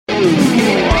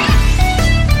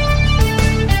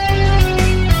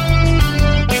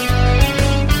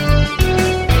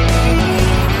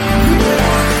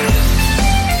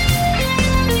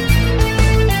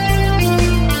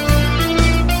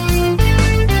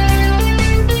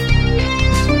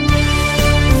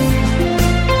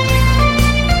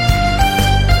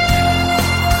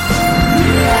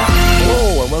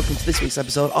this week's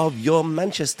episode of Your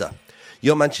Manchester.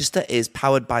 Your Manchester is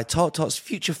powered by TalkTalk's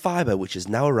Future Fibre, which has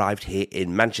now arrived here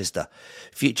in Manchester.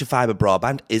 Future Fibre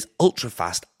broadband is ultra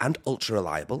fast and ultra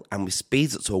reliable, and with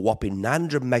speeds up to a whopping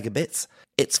 900 megabits,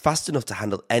 it's fast enough to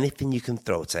handle anything you can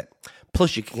throw at it.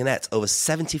 Plus, you can connect over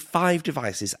 75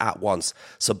 devices at once,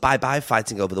 so bye-bye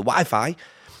fighting over the Wi-Fi.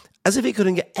 As if it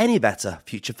couldn't get any better,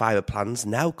 Future Fibre plans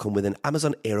now come with an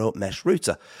Amazon Aero mesh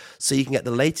router, so you can get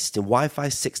the latest in Wi-Fi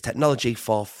 6 technology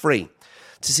for free.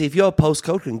 To see if your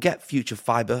postcode can get Future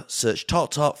Fibre, search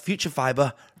TalkTalk Future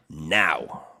Fibre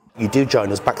now. You do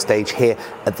join us backstage here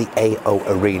at the AO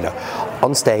Arena.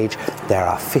 On stage, there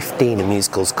are 15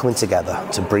 musicals coming together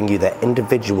to bring you their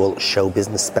individual show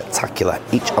business spectacular,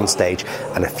 each on stage,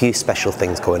 and a few special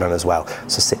things going on as well.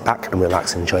 So sit back and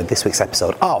relax and enjoy this week's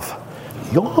episode of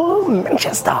Your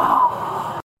Manchester.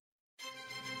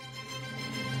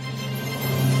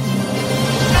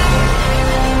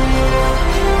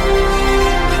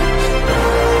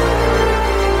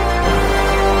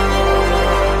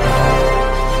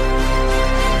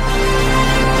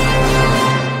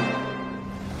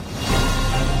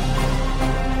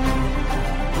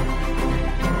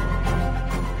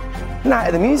 Night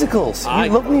of the musicals. You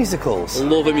love musicals.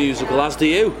 Love a musical, as do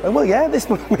you. Well, yeah, this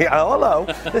must be, hello.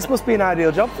 This must be an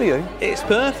ideal job for you. It's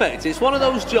perfect. It's one of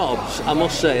those jobs, I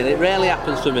must say, and it rarely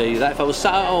happens for me, that if I was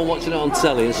sat at home watching it on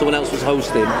telly and someone else was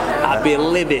hosting, I'd be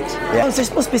livid. Yeah.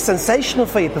 This must be sensational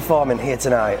for you performing here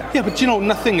tonight. Yeah, but you know,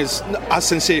 nothing is as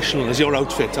sensational as your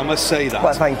outfit, I must say that.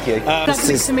 Well, thank you. This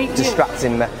is to meet you.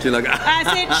 Distracting me. Do you like As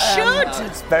it should.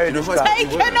 It's very distracting.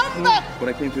 Take an number. When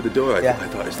I came through the door, I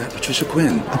thought, is that Patricia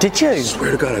Quinn? Did you? I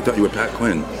swear to God, I thought you were Pat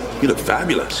Quinn. You look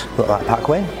fabulous. Look like Pat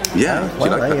Quinn? Yeah.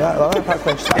 Well, Pat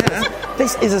Quinn. Yeah.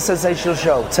 This is a sensational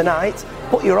show tonight,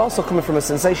 but you're also coming from a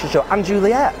sensational show, and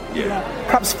Juliet. Yeah.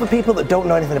 Perhaps for people that don't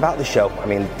know anything about the show, I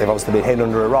mean, they've obviously been hidden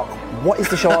under a rock. What is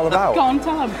the show all about? Go on,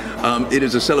 tell them. It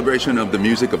is a celebration of the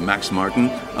music of Max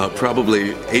Martin.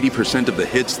 Probably 80% of the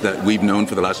hits that we've known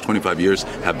for the last 25 years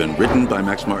have been written by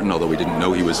Max Martin, although we didn't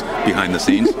know he was behind the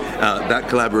scenes. That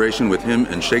collaboration with him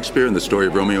and Shakespeare and the story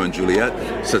of Romeo and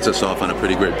Juliet sets us off on a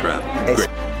pretty great path.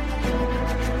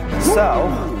 So...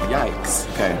 Yikes.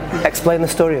 Okay. Explain the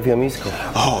story of your musical.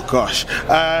 Oh, gosh.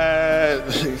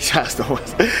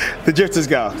 The Drifters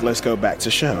Go. Let's go back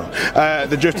to show.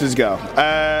 The Drifters Go.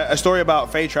 A story about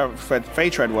Faye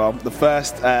Treadwell, the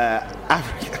first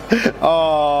African...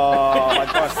 Oh, my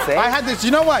gosh. I had this...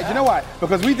 You know why?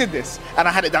 Because we did this, and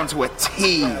I had it down to a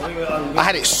T. I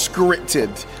had it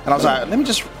scripted. And I was like, let me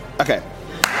just... Okay.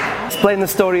 Explain the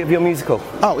story of your musical.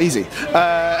 Oh, easy.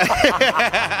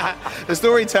 The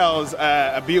story tells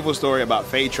a beautiful story about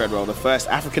Faye Treadwell, the first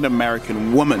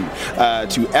African-American woman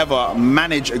to ever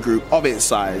manage a group of its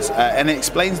size. And it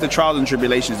explains the trials and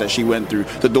tribulations that she went through,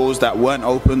 the doors that weren't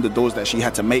open, the doors that she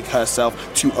had to make herself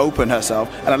to open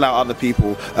herself and allow other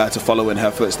people to follow in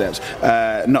her footsteps.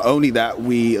 Not only that,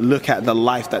 we look at the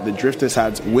life that the Drifters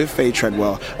had with Faye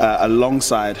Treadwell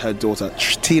alongside her daughter,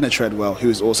 Tina Treadwell, who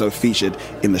is also featured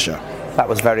in the show. That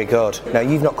was very good. Now,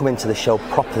 you've not come into the show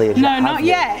properly as yet, No, not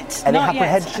yet. Any Not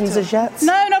apprehensions as yet?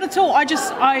 No, not at all.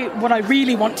 What I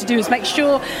really want to do is make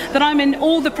sure that I'm in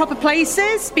all the proper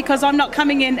places, because I'm not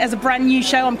coming in as a brand new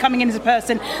show. I'm coming in as a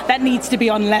person that needs to be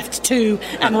on left 2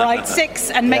 and right 6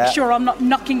 and make sure I'm not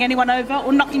knocking anyone over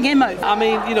or knocking him over. I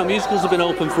mean, you know, musicals have been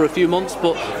open for a few months,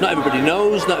 but not everybody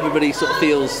knows, not everybody sort of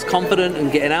feels confident and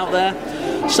getting out there.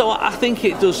 So I think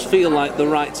it does feel like the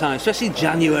right time, especially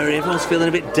January. Everyone's feeling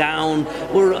a bit down.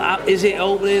 Is it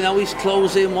opening? Are we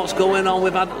closing? What's going on?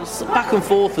 We've had back and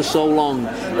forth for so long.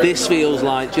 This feels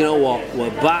like, do you know what?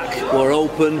 We're back. We're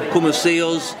open. Come and see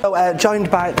us. So, joined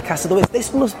by the cast of The Wiz.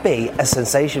 This must be a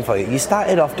sensation for you. You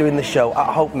started off doing the show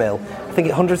at Hope Mill. I think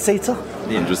 100-seater?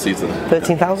 100-seater.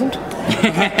 13,000?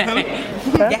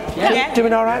 Yeah.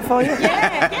 Doing all right for you?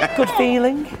 Yeah. Good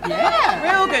feeling? Yeah,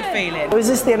 real good feeling. Or is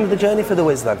this the end of the journey for The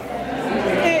Wiz then?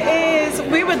 It is.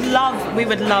 We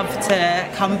would love to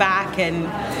come back and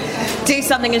do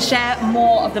something and share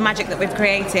more of the magic that we've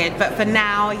created. But for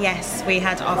now, yes, we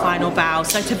had our final bow.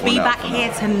 So to be back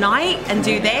here tonight and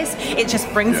do this, it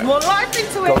just brings more life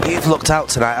into it. Well, you've looked out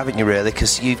tonight, haven't you, really?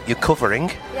 Because you're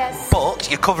covering. Yes. But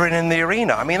you're covering in the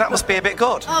arena. I mean, that must be a bit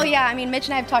good. Oh, yeah. I mean, Mitch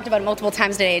and I have talked about it multiple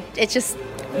times today. It's just,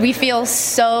 we feel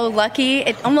so lucky.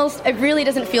 It really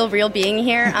doesn't feel real being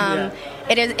here.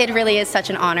 it really is such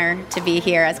an honor to be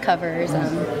here as covers.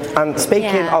 And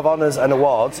speaking of honours and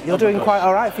awards, you're doing quite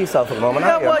all right for yourself at the moment,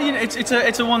 aren't you? Well,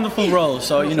 it's a wonderful role.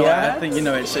 So I think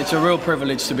it's a real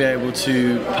privilege to be able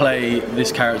to play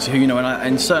this character. Who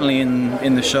and certainly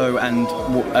in the show and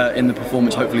in the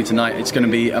performance, hopefully tonight, it's going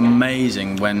to be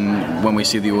amazing when we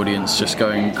see the audience just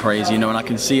going crazy. And I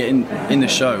can see it in the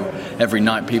show every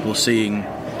night. People seeing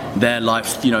their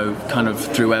life, kind of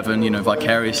through Evan,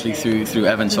 vicariously through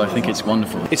Evan. So I think it's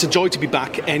wonderful. It's a joy to be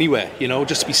back anywhere,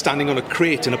 just to be standing on a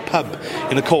crate in a pub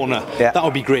in a corner. Yeah. That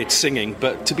would be great singing,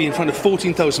 but to be in front of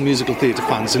 14,000 musical theatre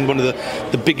fans in one of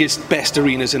the biggest, best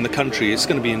arenas in the country, it's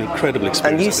going to be an incredible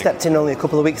experience. And you stepped in only a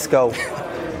couple of weeks ago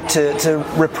to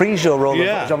reprise your role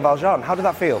of Jean Valjean. How did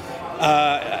that feel?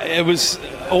 It was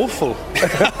awful,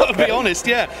 I'll be honest,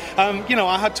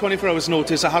 I had 24 hours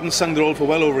notice. I hadn't sung the role for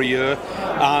well over a year,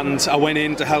 and I went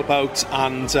in to help out,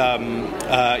 and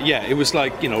it was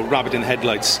like, rabbit in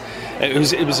headlights.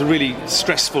 It was a really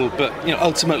stressful but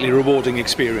ultimately rewarding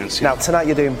experience. Now tonight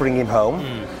you're doing Bring Him Home.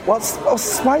 Why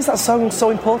is that song so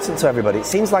important to everybody? It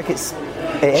seems like it is.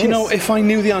 If I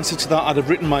knew the answer to that, I'd have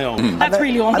written my own. That's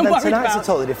really all I'm worried about. And tonight's a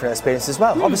totally different experience as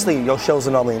well. Obviously, your shows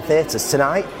are normally in theatres.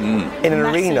 Tonight, in an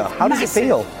arena. How does it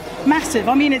feel? Massive.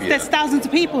 I mean, there's thousands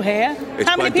of people here.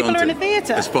 How many people are in a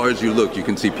theatre? As far as you look, you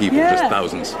can see people, just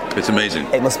thousands. It's amazing.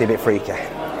 It must be a bit freaky.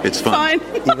 It's fun.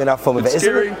 You're going to have fun with it.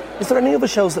 Is there any other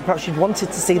shows that perhaps you'd wanted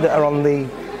to see that are on the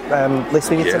list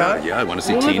with you tonight? Yeah, I want to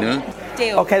see Tina.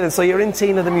 Deal. Okay, then, so you're in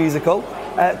Tina the musical.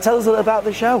 Tell us a little about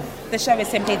the show. The show is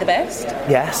simply the best.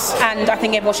 Yes. And I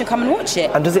think everyone should come and watch it.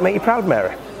 And does it make you proud,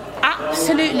 Mary?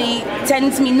 Absolutely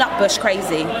sends me nutbush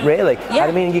crazy. Really? Yeah.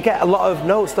 I mean, you get a lot of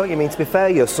notes, don't you? I mean, to be fair,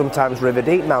 you're sometimes river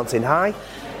deep, mountain high.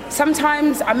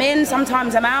 Sometimes I'm in,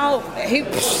 sometimes I'm out.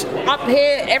 Hoops, up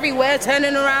here, everywhere,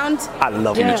 turning around. I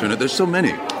love it. There's so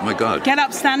many. Oh my God. Get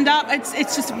up, stand up.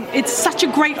 It's such a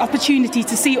great opportunity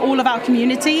to see all of our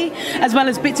community, as well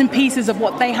as bits and pieces of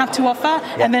what they have to offer,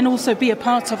 and then also be a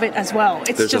part of it as well.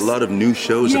 There's a lot of new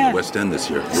shows in the West End this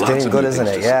year. It's doing good, isn't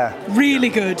it? Yeah. Really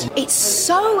good. It's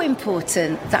so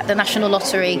important that the National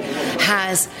Lottery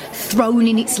has thrown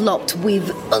in its lot with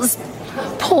us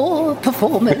poor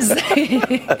performers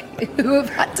who have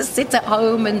had to sit at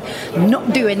home and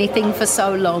not do anything for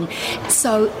so long.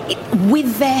 So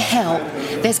with their help,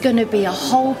 there's going to be a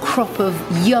whole crop of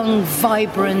young,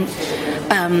 vibrant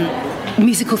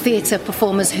musical theatre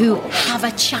performers who have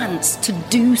a chance to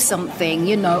do something,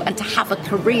 and to have a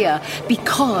career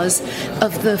because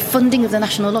of the funding of the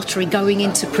National Lottery going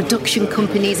into production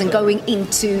companies and going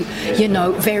into,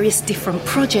 various different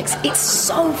projects. It's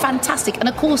so fantastic. And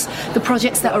of course, the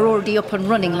projects that are already up and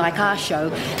running, like our show,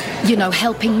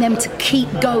 helping them to keep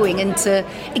going and to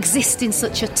exist in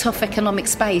such a tough economic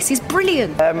space is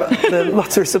brilliant. The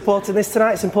Lottery supporting this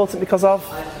tonight, it's important because of...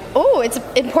 Oh, it's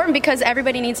important because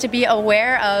everybody needs to be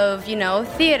aware of,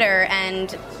 theatre.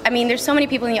 And, I mean, there's so many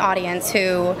people in the audience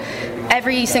who,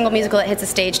 every single musical that hits the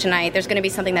stage tonight, there's going to be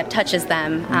something that touches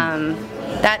them.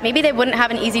 That maybe they wouldn't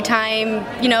have an easy time,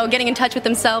 getting in touch with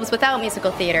themselves without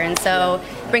musical theatre. And so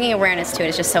bringing awareness to it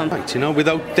is just so important. Right,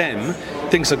 without them,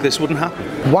 things like this wouldn't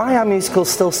happen. Why are musicals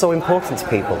still so important to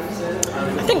people?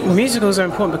 I think musicals are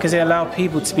important because they allow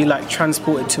people to be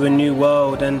transported to a new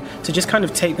world and to just kind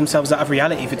of take themselves out of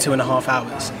reality for 2.5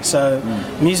 hours. So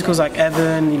musicals like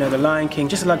Evan, The Lion King,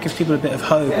 just gives people a bit of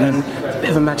hope and a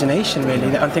bit of imagination,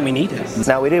 really. I think we need it.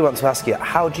 Now, we do want to ask you,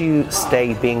 how do you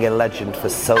stay being a legend for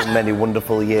so many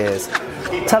wonderful years?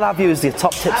 Tell our viewers your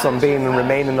top tips on being and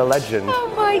remaining a legend.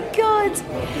 Oh my God.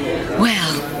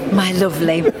 Well, my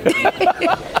lovely.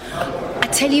 I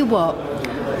tell you what,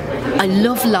 I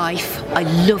love life, I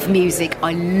love music,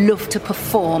 I love to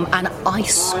perform, and I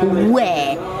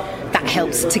swear that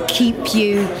helps to keep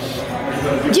you,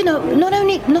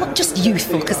 not just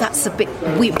youthful, because that's a bit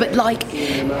weird, but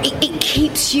it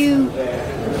keeps you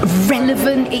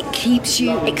relevant, it keeps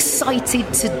you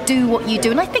excited to do what you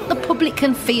do, and I think the public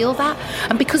can feel that,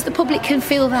 and because the public can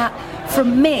feel that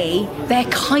from me, they're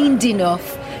kind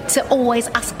enough to always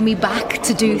ask me back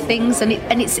to do things, and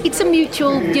it's a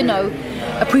mutual,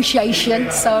 appreciation.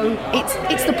 So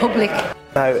it's the public.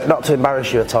 Now, not to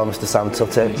embarrass you at all, Mr. Sam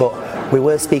Tutte, but we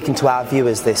were speaking to our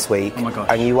viewers this week,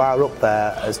 and you are up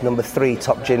there as number 3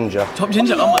 top ginger. Top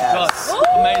ginger? Oh my God,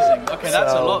 amazing. Okay,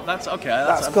 that's a lot. That's okay.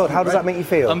 That's good. How does that make you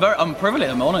feel? I'm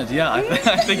privileged. I'm honoured. Yeah, I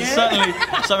think it's certainly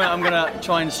something I'm going to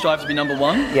try and strive to be number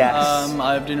one. Yes.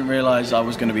 I didn't realise I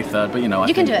was going to be third, but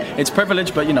I can do it. It's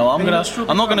privilege, but I'm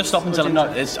not going to stop until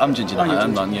I'm ginger.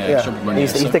 I'm done. Yeah.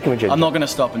 He's sticking with ginger. I'm not going to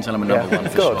stop until I'm a number one.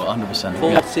 For sure, 100%.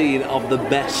 14 of the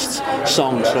best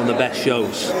songs from the best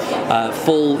shows.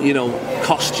 Full,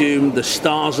 costume, the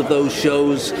stars of those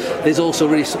shows. There's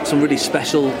also some really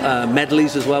special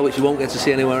medleys as well, which you won't get to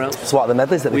see anywhere else. So what are the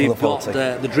medleys that we've got?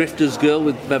 The Drifters Girl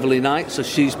with Beverly Knight, so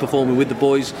she's performing with the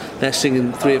boys. They're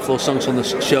singing 3 or 4 songs on the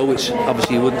show, which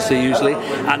obviously you wouldn't see usually.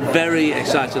 And very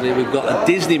excitedly, we've got a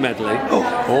Disney medley,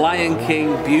 Lion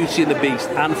King, Beauty and the Beast,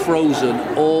 and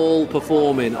Frozen, all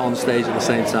performing on stage at the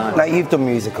same time. Now, you've done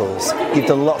musicals. You've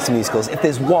done lots of musicals. If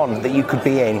there's one that you could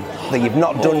be in that you've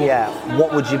not done yet,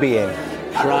 what would you be in?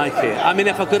 Crikey. I mean,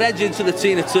 if I could edge into the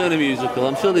Tina Turner musical,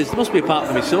 I'm sure there must be a part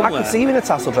for me somewhere. I could see you in a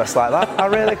tassel dress like that. I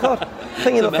really could. I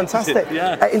think you look fantastic.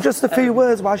 Yeah. In just a few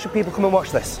words, why should people come and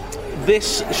watch this?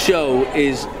 This show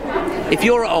is, if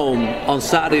you're at home on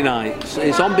Saturday night,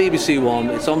 it's on BBC One,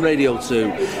 it's on Radio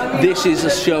 2. This is a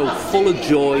show full of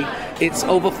joy. It's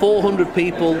over 400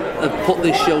 people have put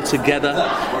this show together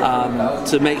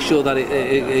to make sure that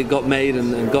it got made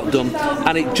and got done.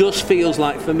 And it just feels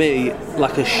like, for me,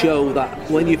 like a show that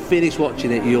when you finish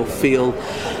watching it, you'll feel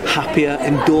happier,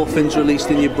 endorphins released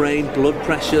in your brain, blood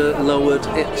pressure lowered.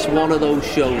 It's one of those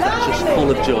shows that's just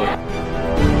full of joy.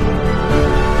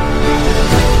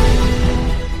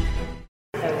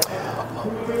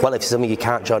 Well, if some of you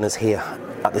can't join us here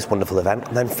at this wonderful event,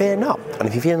 then fear not. And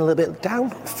if you're feeling a little bit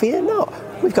down, fear not.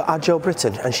 We've got our Jo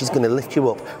Britton, and she's going to lift you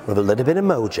up with a little bit of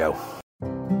mojo.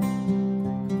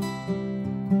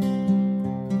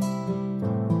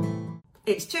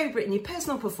 It's Jo Britton, your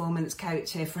personal performance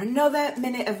coach here for another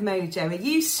minute of mojo. Are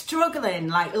you struggling,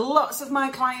 like lots of my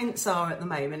clients are at the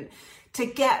moment, to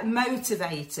get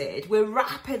motivated? We're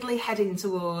rapidly heading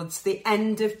towards the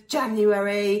end of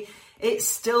January. It's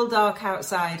still dark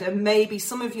outside, and maybe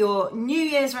some of your New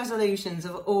Year's resolutions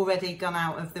have already gone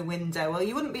out of the window. Well,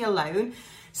 you wouldn't be alone.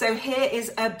 So here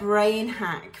is a brain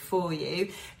hack for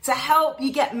you to help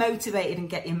you get motivated and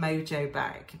get your mojo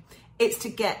back. It's to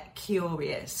get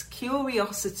curious.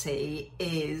 Curiosity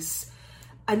is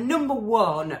a number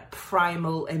one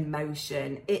primal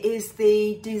emotion. It is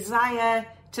the desire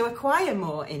to acquire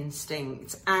more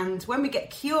instinct, and when we get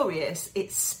curious,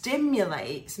 it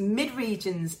stimulates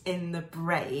mid-regions in the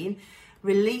brain,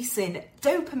 releasing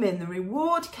dopamine, the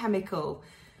reward chemical,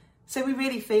 so we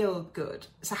really feel good.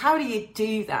 So how do you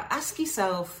do that? Ask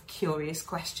yourself curious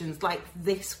questions like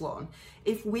this one.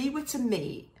 If we were to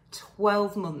meet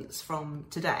 12 months from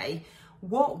today,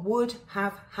 what would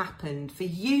have happened for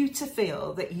you to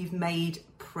feel that you've made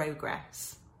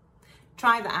progress?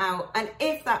 Try that out, and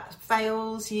if that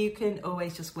fails, you can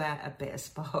always just wear a bit of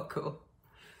sparkle.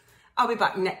 I'll be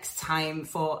back next time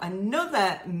for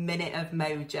another minute of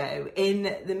mojo.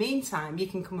 In the meantime, you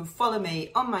can come and follow me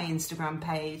on my Instagram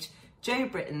page,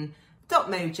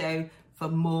 jobritton.mojo, for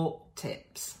more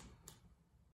tips.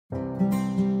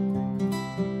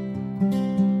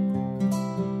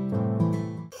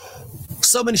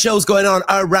 So many shows going on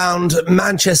around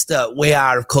Manchester. We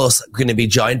are, of course, going to be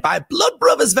joined by Blood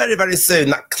Brothers very, very soon.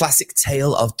 That classic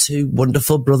tale of two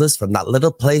wonderful brothers from that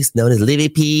little place known as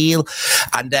Liverpool.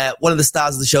 And one of the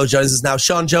stars of the show joins us now.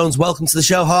 Sean Jones, welcome to the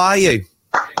show. How are you?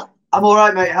 I'm all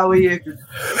right, mate. How are you?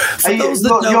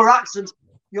 Your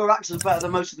accent's better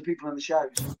than most of the people in the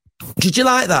shows. Did you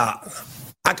like that?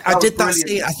 I did that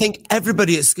scene. I think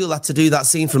everybody at school had to do that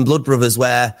scene from Blood Brothers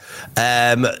where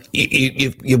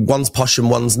you one's posh and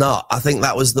one's not. I think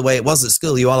that was the way it was at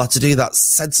school. You all had to do that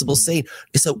sensible scene.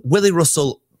 It's a Willie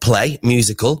Russell play,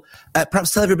 musical.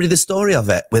 Perhaps tell everybody the story of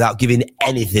it without giving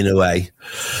anything away.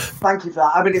 Thank you for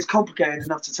that. I mean, it's complicated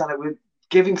enough to tell it with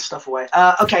giving stuff away.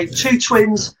 Okay, two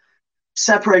twins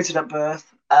separated at birth.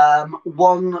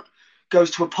 One goes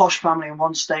to a posh family and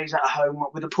one stays at home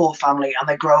with a poor family, and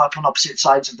they grow up on opposite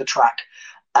sides of the track.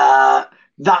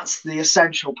 That's the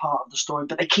essential part of the story,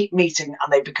 but they keep meeting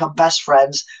and they become best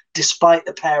friends despite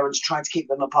the parents trying to keep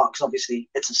them apart, because obviously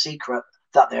it's a secret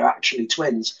that they're actually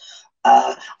twins.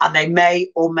 And they may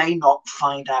or may not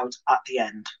find out at the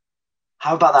end.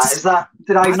 How about that?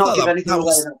 Did I not give anything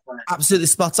away? Absolutely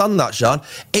spot on that, Sean.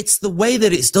 It's the way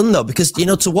that it's done, though, because,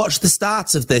 to watch the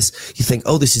start of this, you think,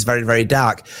 oh, this is very, very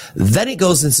dark. Then it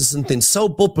goes into something so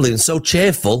bubbly and so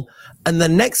cheerful, and the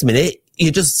next minute,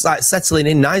 you're just, like, settling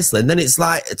in nicely, and then it's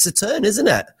like, it's a turn, isn't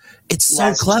it? It's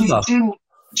so clever.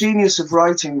 Genius of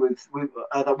writing with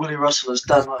that Willie Russell has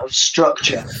done, of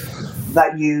structure,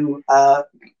 that you...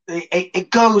 it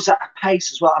goes at a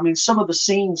pace as well. I mean, some of the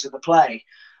scenes of the play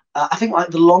I think like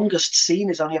the longest scene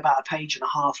is only about a page and a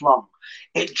half long.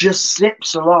 It just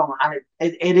zips along, and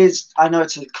it is. I know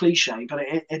it's a cliche, but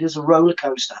it is a roller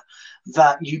coaster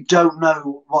that you don't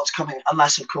know what's coming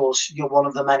unless, of course, you're one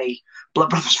of the many Blood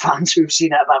Brothers fans who've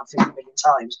seen it about 50 million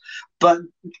times. But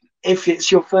if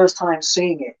it's your first time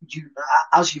seeing it, you,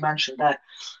 as you mentioned there,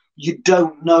 you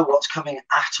don't know what's coming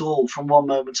at all from one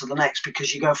moment to the next,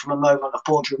 because you go from a moment of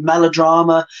boardroom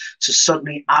melodrama to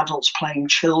suddenly adults playing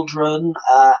children,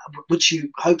 which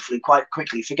you hopefully quite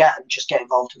quickly forget and just get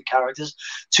involved in the characters,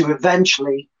 to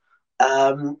eventually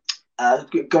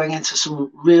going into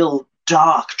some real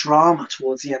dark drama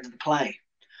towards the end of the play,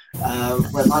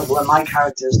 where my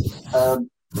characters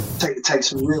take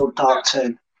some real dark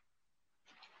turn.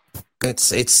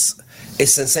 It's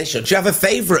sensational. Do you have a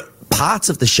favourite part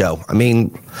of the show? I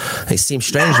mean, it seems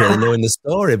strange really knowing the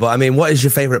story, but I mean, what is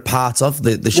your favourite part of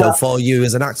the show for you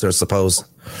as an actor, I suppose?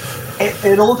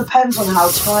 It all depends on how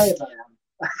tired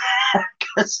I am,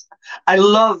 because I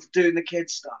love doing the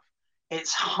kids stuff.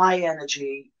 It's high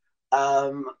energy,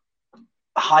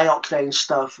 high octane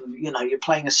stuff. You know, you're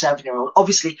playing a 7-year-old.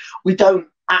 Obviously, we don't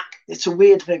act. It's a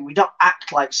weird thing. We don't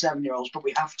act like 7-year-olds, but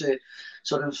we have to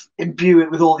sort of imbue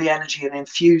it with all the energy and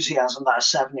enthusiasm that a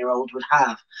 7-year-old would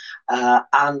have.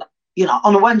 And, you know,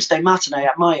 on a Wednesday matinee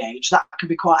at my age, that can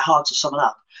be quite hard to summon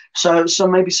up. So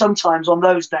maybe sometimes on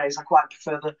those days, I quite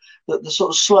prefer the sort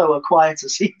of slower, quieter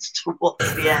scenes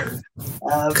towards the end.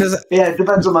 Yeah, it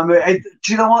depends on my mood.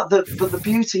 Do you know what? But the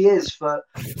beauty is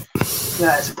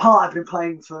it's a part I've been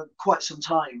playing for quite some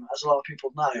time, as a lot of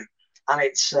people know. And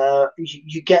it's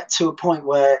you get to a point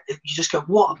where you just go,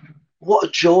 what a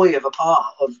joy of a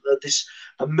part of this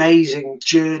amazing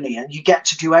journey. And you get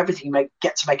to do everything. You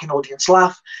get to make an audience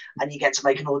laugh, and you get to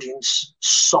make an audience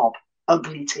sob,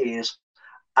 ugly tears.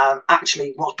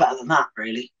 Actually, what's better than that,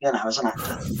 really, you know, as an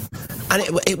actor? And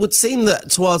it would seem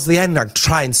that towards the end, I'm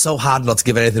trying so hard not to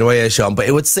give anything away, Sean, but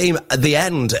it would seem at the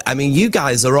end, I mean, you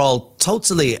guys are all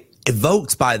totally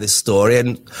evoked by this story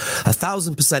and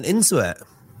 1,000% into it.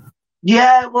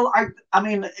 Yeah, well, I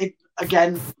mean,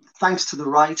 again, thanks to the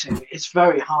writing, it's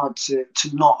very hard to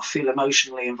not feel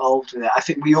emotionally involved with it. I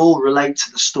think we all relate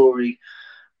to the story,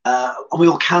 and we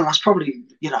all can. That's probably,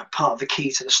 you know, part of the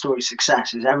key to the story's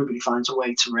success is everybody finds a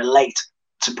way to relate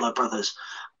to Blood Brothers,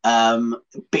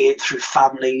 be it through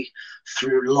family,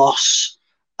 through loss,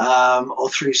 or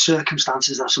through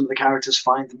circumstances that some of the characters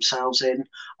find themselves in.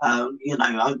 You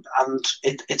know, and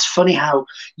it's funny how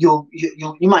you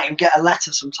might even get a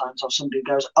letter sometimes of somebody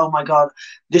who goes, "Oh my God,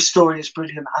 this story is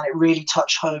brilliant, and it really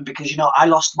touched home because, you know, I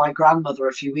lost my grandmother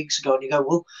a few weeks ago," and you go,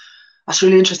 "Well, that's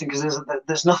really interesting because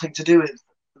there's nothing to do with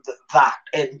that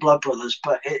in Blood Brothers,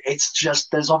 but it's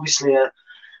just there's obviously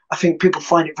I think people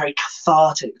find it very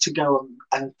cathartic to go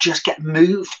and just get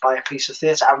moved by a piece of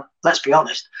theatre. And let's be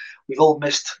honest, we've all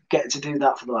missed getting to do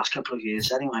that for the last couple of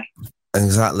years anyway.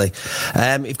 Exactly.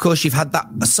 Of course, you've had that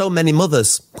so many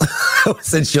mothers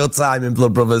since your time in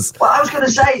Blood Brothers. Well, I was going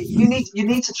to say, you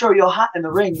need to throw your hat in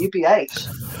the ring. You'd be ace.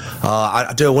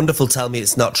 I do a wonderful tell me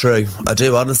it's not true. I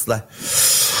do, honestly.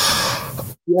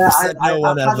 Yeah,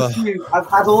 I've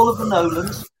had all of the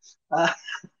Nolans.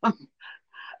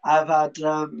 I've had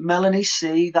Melanie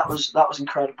C. That was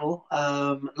incredible.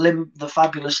 The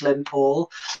fabulous Lynn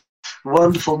Paul,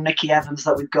 wonderful Nikki Evans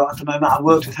that we've got at the moment. I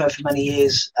worked with her for many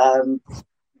years,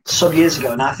 some years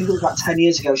ago now. I think it was about 10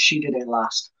 years ago she did it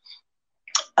last.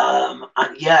 And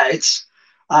yeah, it's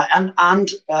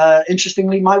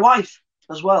interestingly, my wife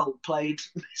as well played,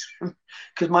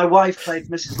 because my wife played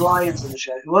Mrs. Lyons in the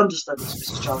show, who understudies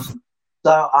Mrs. Johnson.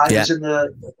 So I was in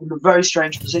the very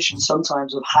strange position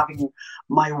sometimes of having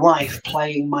my wife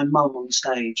playing my mum on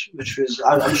stage, which was,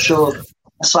 I'm sure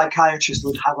a psychiatrist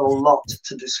would have a lot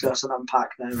to discuss and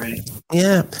unpack there, really.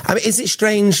 Yeah. I mean, is it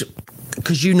strange,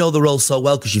 because you know the role so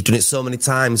well, because you've done it so many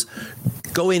times,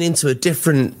 going into a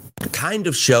different kind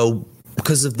of show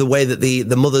because of the way that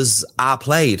the mothers are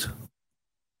played?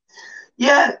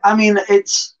 Yeah, I mean,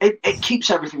 it keeps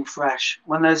everything fresh.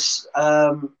 When there's...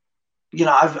 you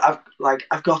know,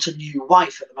 I've got a new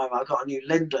wife at the moment. I've got a new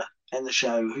Linda in the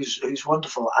show who's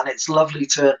wonderful, and it's lovely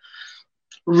to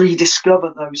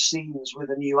rediscover those scenes with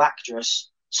a new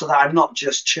actress, so that I'm not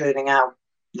just churning out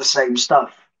the same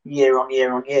stuff year on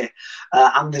year on year.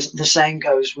 And the same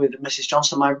goes with Mrs.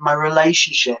 Johnson. My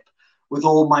relationship with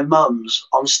all my mums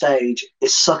on stage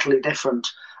is subtly different.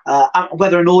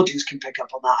 Whether an audience can pick up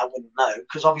on that, I wouldn't know,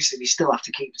 because obviously we still have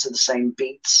to keep to the same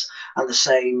beats and the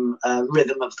same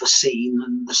rhythm of the scene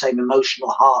and the same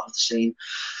emotional heart of the scene.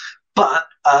 But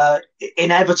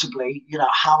inevitably, you know,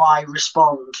 how I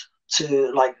respond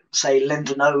to, like, say,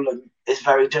 Linda Nolan is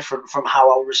very different from how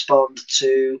I'll respond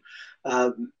to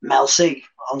Mel C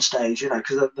on stage,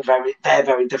 because they're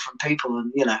very different people.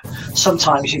 And,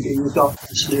 sometimes you've got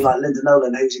somebody like Linda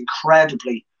Nolan, who's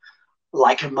incredibly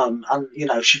like a mum, and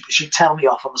she'd tell me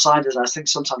off on the side, as I think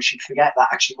sometimes she'd forget that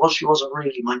actually she wasn't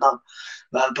really my mum,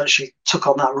 but she took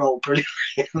on that role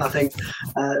brilliantly. And I think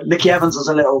Nikki Evans has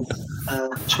a little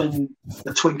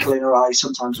twinkle in her eye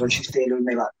sometimes when she's dealing with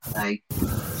me, like, hey.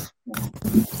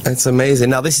 It's amazing.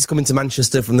 Now, this is coming to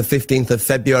Manchester from the 15th of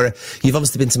February. You've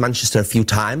obviously been to Manchester a few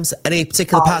times. Any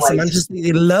particular parts of Manchester that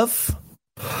you love?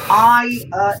 Do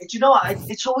you know what?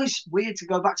 It's always weird to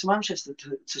go back to Manchester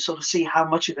to sort of see how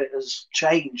much of it has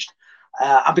changed.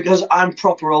 And because I'm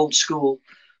proper old school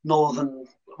North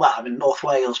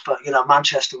Wales, but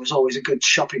Manchester was always a good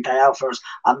shopping day out for us.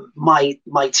 And my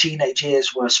teenage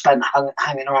years were spent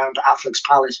hanging around Affleck's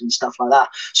Palace and stuff like that.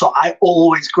 So I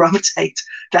always gravitate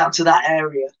down to that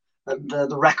area and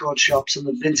the record shops and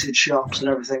the vintage shops and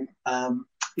everything.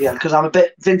 Because I'm a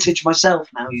bit vintage myself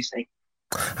now, you see.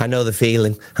 I know the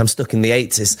feeling. I'm stuck in the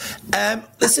 80s.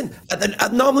 Listen,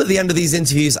 normally at the end of these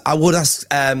interviews, I would ask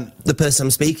the person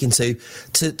I'm speaking to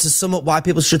sum up why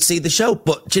people should see the show.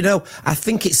 But, I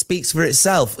think it speaks for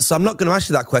itself. So I'm not going to ask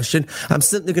you that question. I'm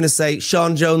simply going to say,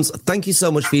 Sean Jones, thank you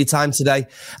so much for your time today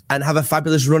and have a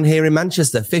fabulous run here in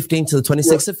Manchester, 15th to the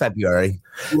 26th of February.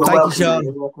 Thank you,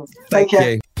 Sean. Thank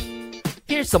you.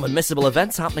 Here's some admissible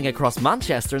events happening across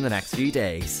Manchester in the next few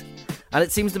days. And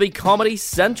it seems to be comedy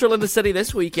central in the city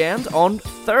this weekend. On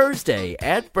Thursday,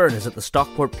 Ed Byrne is at the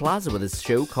Stockport Plaza with his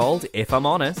show called If I'm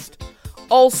Honest.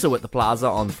 Also at the Plaza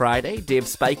on Friday, Dave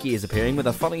Spikey is appearing with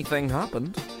A Funny Thing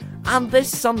Happened. And this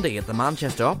Sunday at the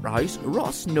Manchester Opera House,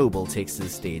 Ross Noble takes to the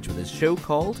stage with his show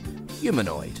called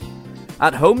Humanoid.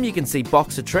 At home, you can see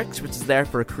Box of Tricks, which is there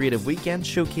for a creative weekend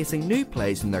showcasing new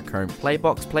plays from their current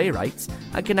Playbox playwrights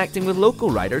and connecting with local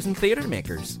writers and theatre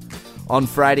makers. On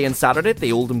Friday and Saturday at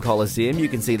the Oldham Coliseum, you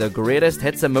can see the greatest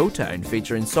hits of Motown,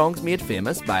 featuring songs made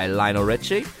famous by Lionel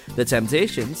Richie, The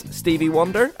Temptations, Stevie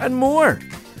Wonder, and more.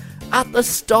 At the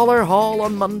Stoller Hall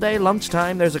on Monday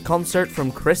lunchtime, there's a concert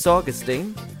from Chris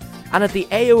Augustine. And at the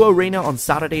AO Arena on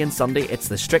Saturday and Sunday, it's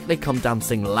the Strictly Come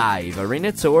Dancing Live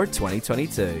Arena Tour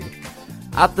 2022.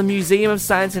 At the Museum of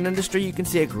Science and Industry, you can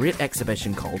see a great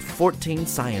exhibition called 14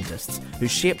 Scientists Who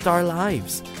Shaped Our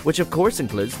Lives, which of course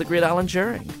includes the great Alan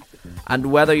Turing. And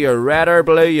whether you're red or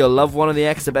blue, you'll love one of the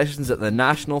exhibitions at the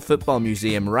National Football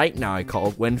Museum right now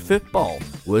called When Football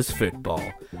Was Football.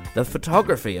 The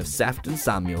photography of Sefton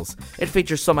Samuels. It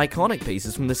features some iconic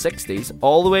pieces from the 60s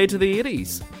all the way to the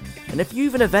 80s. And if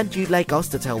you've an event you'd like us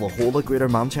to tell the whole of Greater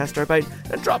Manchester about,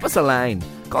 then drop us a line.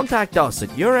 Contact us at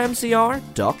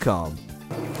yourmcr.com.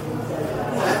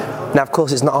 Now, of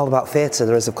course, it's not all about theatre.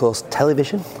 There is, of course,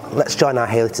 television. Let's join our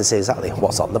Hayley to see exactly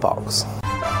what's on the box.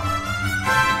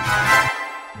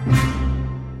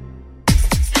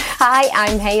 Hi,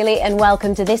 I'm Hayley and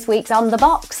welcome to this week's On The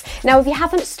Box. Now, if you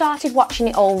haven't started watching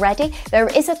it already, there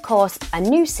is, of course, a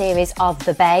new series of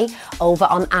The Bay over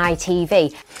on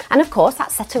ITV. And, of course,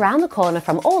 that's set around the corner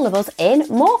from all of us in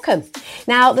Morecambe.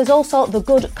 Now, there's also The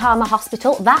Good Karma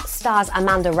Hospital. That stars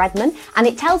Amanda Redman, and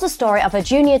it tells a story of a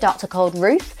junior doctor called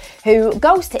Ruth who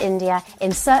goes to India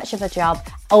in search of a job.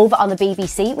 Over on the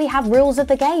BBC, we have Rules of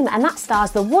the Game, and that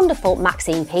stars the wonderful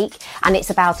Maxine Peake, and it's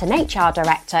about an HR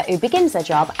director who begins their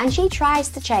job and she tries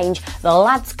to change the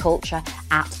lads' culture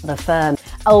at the firm.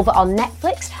 Over on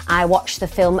Netflix, I watched the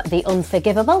film The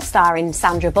Unforgivable, starring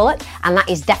Sandra Bullock, and that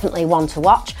is definitely one to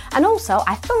watch. And also,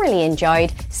 I thoroughly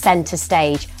enjoyed Centre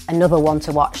Stage, another one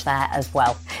to watch there as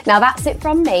well. Now that's it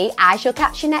from me. I shall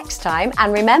catch you next time,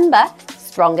 and remember,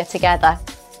 stronger together.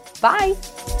 Bye.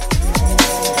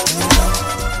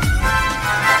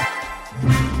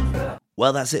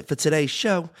 Well, that's it for today's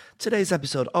show. Today's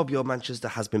episode of Your Manchester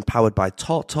has been powered by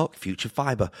TalkTalk Future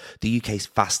Fibre, the UK's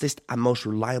fastest and most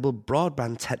reliable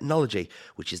broadband technology,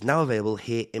 which is now available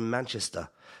here in Manchester.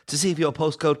 To see if your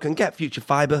postcode can get Future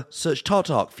Fibre, search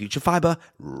TalkTalk Future Fibre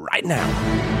right now.